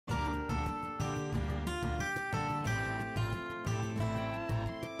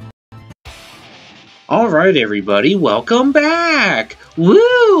Alright everybody, welcome back!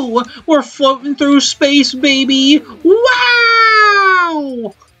 Woo! We're floating through space, baby!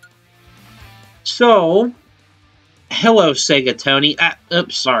 Wow! So, hello Sega Tony.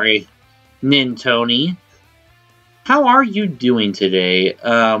 Oops, sorry. Nin Tony. How are you doing today?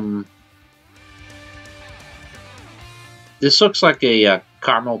 This looks like a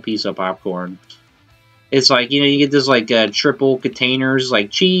caramel piece of popcorn. It's like, you get this like triple containers,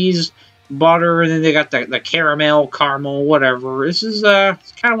 like cheese, butter, and then they got the caramel, whatever. This is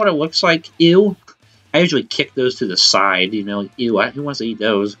kind of what it looks like. Ew. I usually kick those to the side, Ew, who wants to eat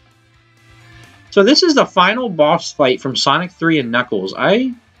those? So this is the final boss fight from Sonic 3 and Knuckles.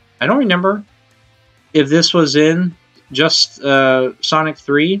 I don't remember if this was in just Sonic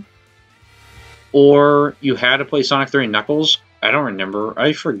 3 or you had to play Sonic 3 and Knuckles. I don't remember.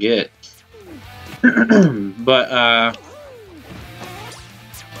 I forget. But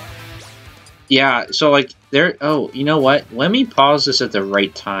yeah, so like there. Oh, you know what? Let me pause this at the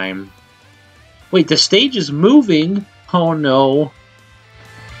right time. Wait, the stage is moving. Oh no.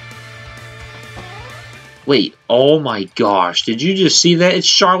 Wait, oh my gosh, did you just see that? It's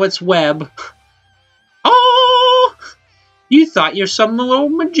Charlotte's Web. Oh! You thought you're some little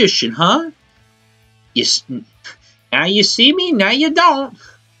magician, huh? Now you see me, now you don't.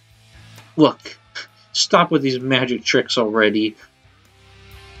 Look, stop with these magic tricks already.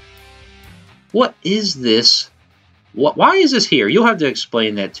 What is this? Why is this here? You'll have to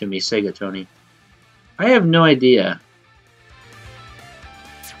explain that to me, Sega Tony. I have no idea.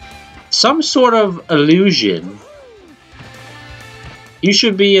 Some sort of illusion. You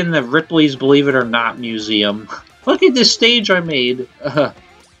should be in the Ripley's Believe It or Not Museum. Look at this stage I made.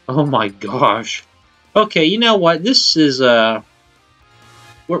 Oh my gosh. Okay, you know what? This is,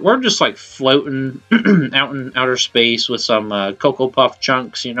 we're just like floating out in outer space with some Cocoa Puff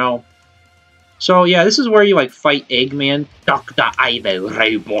chunks, So yeah, this is where you like fight Eggman. Dr. Ivo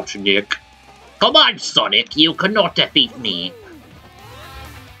Robotnik. Come on, Sonic, you cannot defeat me.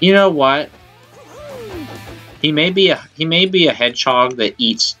 You know what? He may be a hedgehog that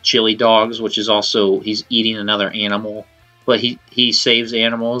eats chili dogs, which is also he's eating another animal, but he saves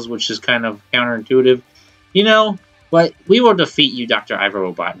animals, which is kind of counterintuitive. But we will defeat you, Dr.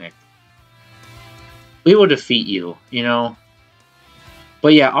 Ivo Robotnik. We will defeat you,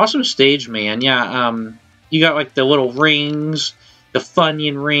 But yeah, awesome stage, man. Yeah, you got like the little rings, the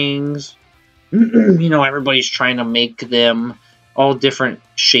Funyun rings. Everybody's trying to make them all different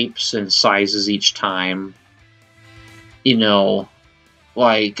shapes and sizes each time.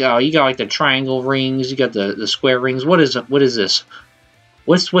 Like, you got like the triangle rings, you got the square rings. What is this?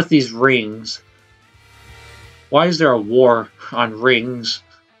 What's with these rings? Why is there a war on rings?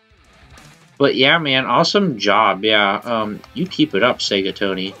 But yeah, man, awesome job. Yeah, you keep it up, Sega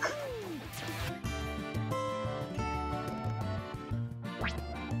Tony.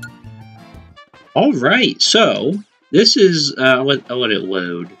 Alright, so this is let it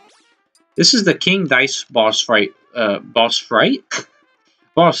load. This is the King Dice boss fight boss fight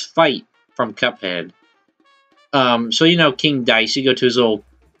from Cuphead. So King Dice, you go to his little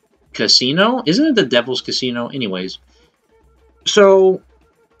casino? Isn't it the Devil's Casino? Anyways. So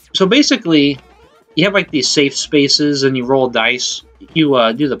basically, you have like these safe spaces and you roll dice.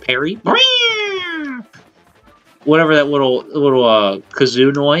 You do the parry. Whatever that little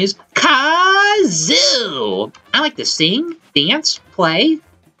kazoo noise. Kazoo! I like to sing, dance, play,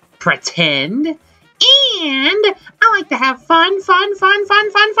 pretend, and I like to have fun.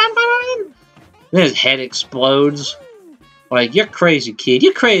 Then his head explodes. Like, you're crazy, kid.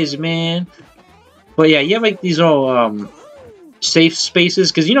 You're crazy, man. But yeah, you have like these little safe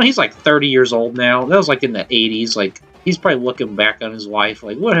spaces, because he's like 30 years old now. That was like in the 80s. Like, he's probably looking back on his life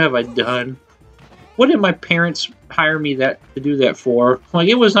like, what have I done? What did my parents hire me to do that for? Like,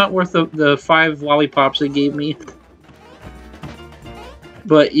 it was not worth the 5 lollipops they gave me.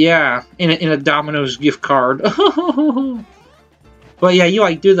 But yeah, in a Domino's gift card. But yeah, you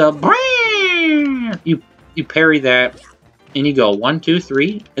like do the you parry that, and you go 1, 2,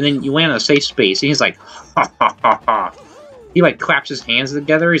 3, and then you land in a safe space, and he's like, ha ha ha ha. He like claps his hands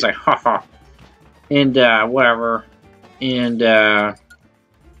together. He's like, ha ha, and whatever, and wah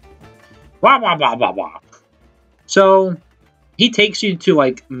wah wah wah wah. So he takes you to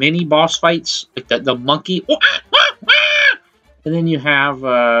like mini boss fights, like the monkey, and then you have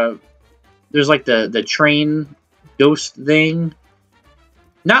there's like the train ghost thing.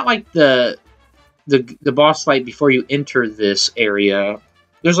 Not like the boss fight before you enter this area.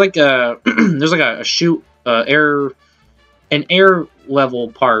 There's like a there's like a shoot an air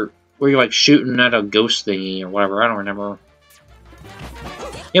level part where you're like shooting at a ghost thingy or whatever. I don't remember.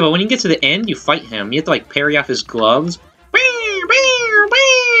 Yeah, but when you get to the end, you fight him. You have to, like, parry off his gloves.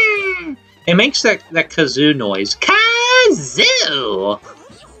 It makes that kazoo noise. Kazoo!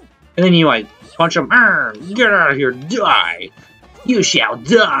 And then you, like, punch him. Get out of here, die! You shall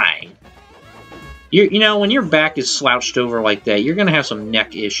die! You know, when your back is slouched over like that, you're gonna have some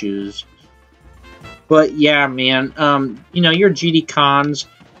neck issues. But, yeah, man, you know, your GD cons,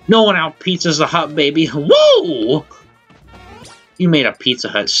 no one out Pizza's the Hut, baby. Whoa! You made a Pizza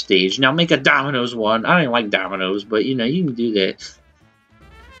Hut stage. Now make a Domino's one. I don't even like Domino's, but, you know, you can do that.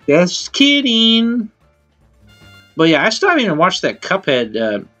 Just kidding. But, yeah, I still haven't even watched that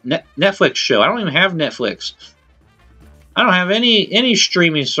Cuphead Netflix show. I don't even have Netflix. I don't have any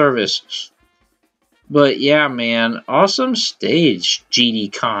streaming service. But, yeah, man. Awesome stage,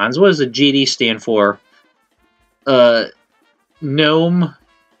 GD Cons. What does the GD stand for? Gnome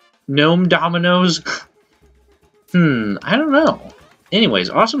Dominoes? I don't know. Anyways,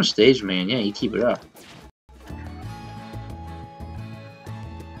 awesome stage, man. Yeah, you keep it up.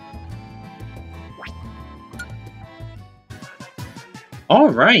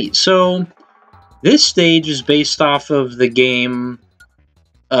 Alright, so this stage is based off of the game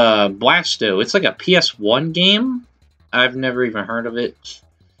Blasto. It's like a PS1 game. I've never even heard of it.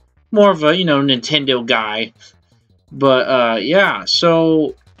 More of a, you know, Nintendo guy. But, yeah,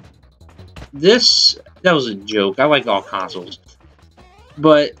 so this... That was a joke. I like all consoles.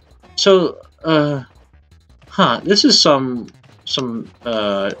 But, so, this is some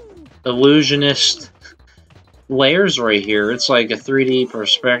illusionist layers right here. It's like a 3D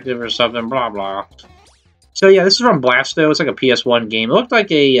perspective or something, blah, blah. So, yeah, this is from Blasto. It's like a PS1 game. It looked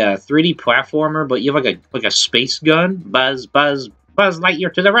like a 3D platformer, but you have like a space gun. Buzz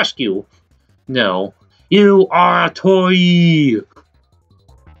Lightyear to the rescue. No. You are a toy!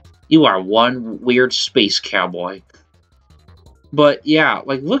 You are one weird space cowboy. But, yeah,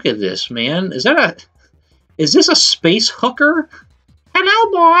 like, look at this, man. Is this a space hooker?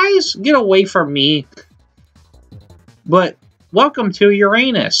 Hello, boys! Get away from me. But, welcome to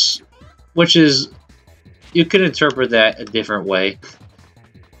Uranus. Which is, you could interpret that a different way.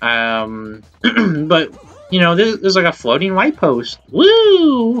 But, you know, there's like a floating light post.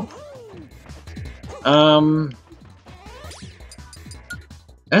 Woo!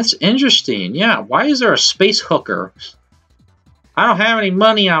 That's interesting. Yeah, why is there a space hooker? I don't have any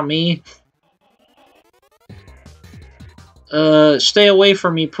money on me. Stay away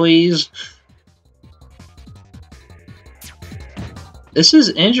from me, please. This is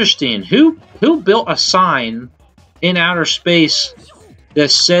interesting. Who built a sign in outer space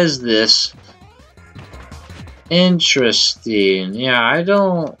that says this? Interesting. Yeah, I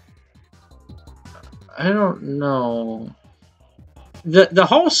don't know. The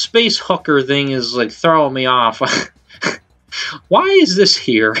whole space hooker thing is, like, throwing me off. Why is this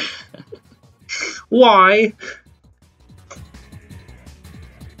here? Why?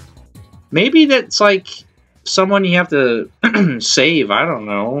 Maybe that's, like, someone you have to save. I don't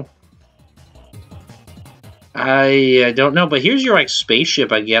know. I don't know. But here's your, like,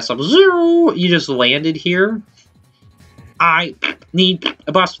 spaceship, I guess. You just landed here. I need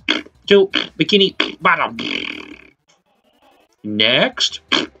a bus to Bikini Bottom. Next?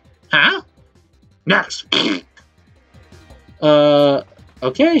 Huh? Next.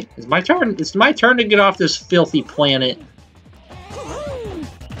 Okay. It's my turn. It's my turn to get off this filthy planet.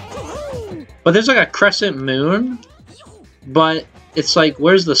 But there's like a crescent moon. But it's like,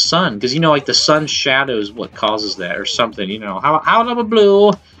 where's the sun? Because, you know, like the sun's shadow is what causes that or something, you know. Out of the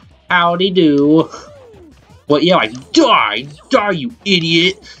blue. Howdy do. Well, yeah, like, die! Die, you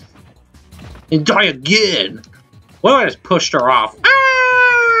idiot! And die again! Well, I just pushed her off.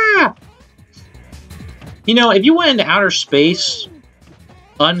 Ah! You know, if you went into outer space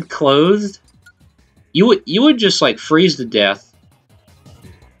unclothed, you would just, like, freeze to death.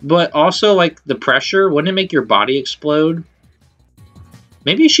 But also, like, the pressure, wouldn't it make your body explode?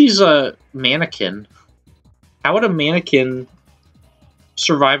 Maybe she's a mannequin. How would a mannequin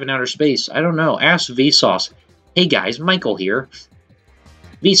survive in outer space? I don't know. Ask Vsauce. Hey guys, Michael here.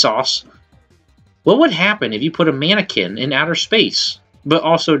 Vsauce. What would happen if you put a mannequin in outer space, but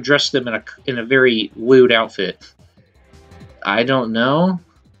also dressed them in a very lewd outfit? I don't know.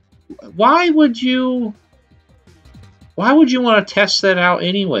 Why would you want to test that out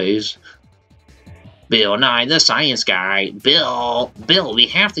anyways? Bill Nye, the Science Guy. Bill, we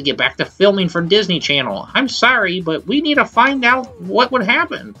have to get back to filming for Disney Channel. I'm sorry, but we need to find out what would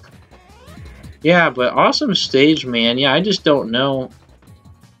happen. Yeah, but awesome stage, man. Yeah, I just don't know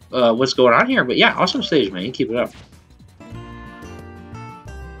what's going on here. But yeah, awesome stage, man. You keep it up.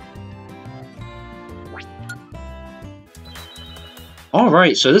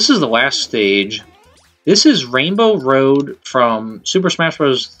 Alright, so this is the last stage. This is Rainbow Road from Super Smash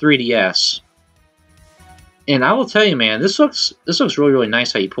Bros. 3DS. And I will tell you, man, this looks really, really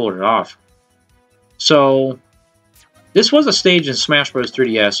nice how you pulled it off. So, this was a stage in Smash Bros.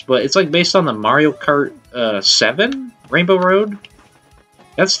 3DS, but it's like based on the Mario Kart 7 Rainbow Road.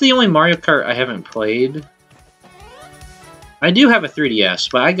 That's the only Mario Kart I haven't played. I do have a 3DS,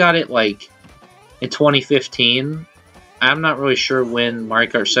 but I got it like in 2015. I'm not really sure when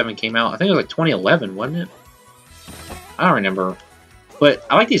Mario Kart 7 came out. I think it was like 2011, wasn't it? I don't remember. But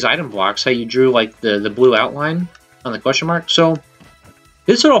I like these item blocks, how you drew like the blue outline on the question mark. So,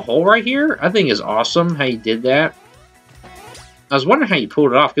 this little hole right here, I think is awesome how you did that. I was wondering how you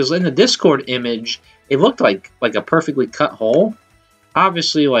pulled it off, because in the Discord image, it looked like a perfectly cut hole.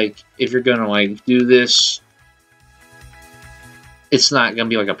 Obviously, like, if you're gonna, like, do this, it's not gonna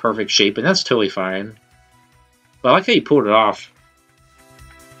be, like, a perfect shape, and that's totally fine. But I like how you pulled it off.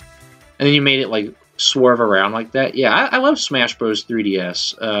 And then you made it, like, swerve around like that. Yeah, I love Smash Bros.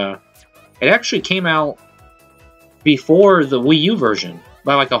 3DS. It actually came out before the Wii U version,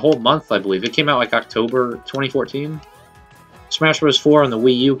 by, like, a whole month, I believe. It came out, like, October 2014. Smash Bros. 4 on the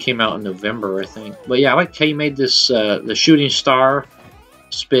Wii U came out in November, I think. But yeah, I like how you made this, the shooting star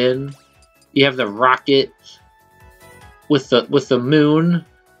spin. You have the rocket with the moon.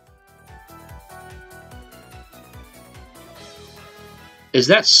 Is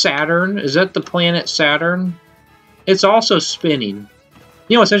that Saturn? Is that the planet Saturn? It's also spinning.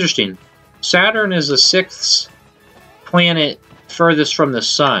 You know what's interesting? Saturn is the 6th planet furthest from the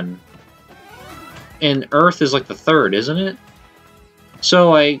sun. And Earth is like the 3rd, isn't it? So,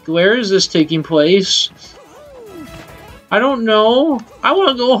 like, where is this taking place? I don't know. I want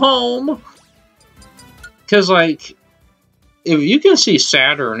to go home. Because, like, if you can see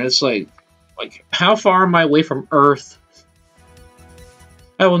Saturn, it's like, how far am I away from Earth?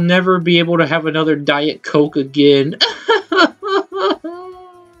 I will never be able to have another Diet Coke again.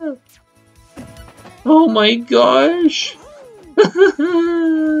 Oh my gosh.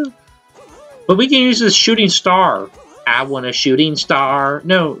 But we can use this shooting star. I want a shooting star.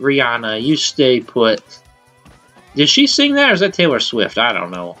 No, Rihanna, you stay put. Did she sing that, or is that Taylor Swift? I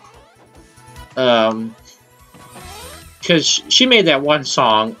don't know. Because she made that one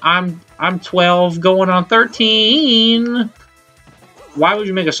song, I'm 12 going on 13. Why would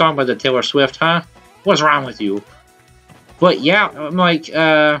you make a song by the Taylor Swift, huh? What's wrong with you? But yeah, I'm like,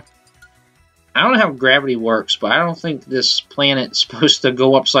 I don't know how gravity works, but I don't think this planet's supposed to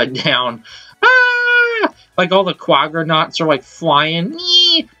go upside down. Ah! Like all the quadronauts are like flying.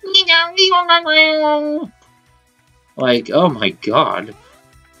 Like, oh my god.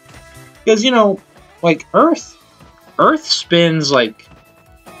 Because, you know, like Earth spins like,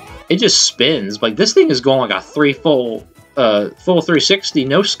 it just spins. Like this thing is going like a full 360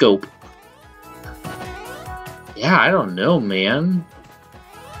 no scope. Yeah, I don't know, man.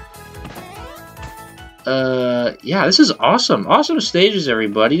 Yeah, this is awesome. Awesome stages,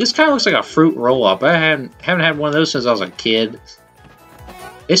 everybody. This kind of looks like a fruit roll-up. I haven't had one of those since I was a kid.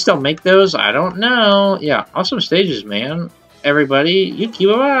 They still make those? I don't know. Yeah, awesome stages, man. Everybody, you keep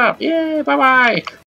them up. Yay, bye-bye.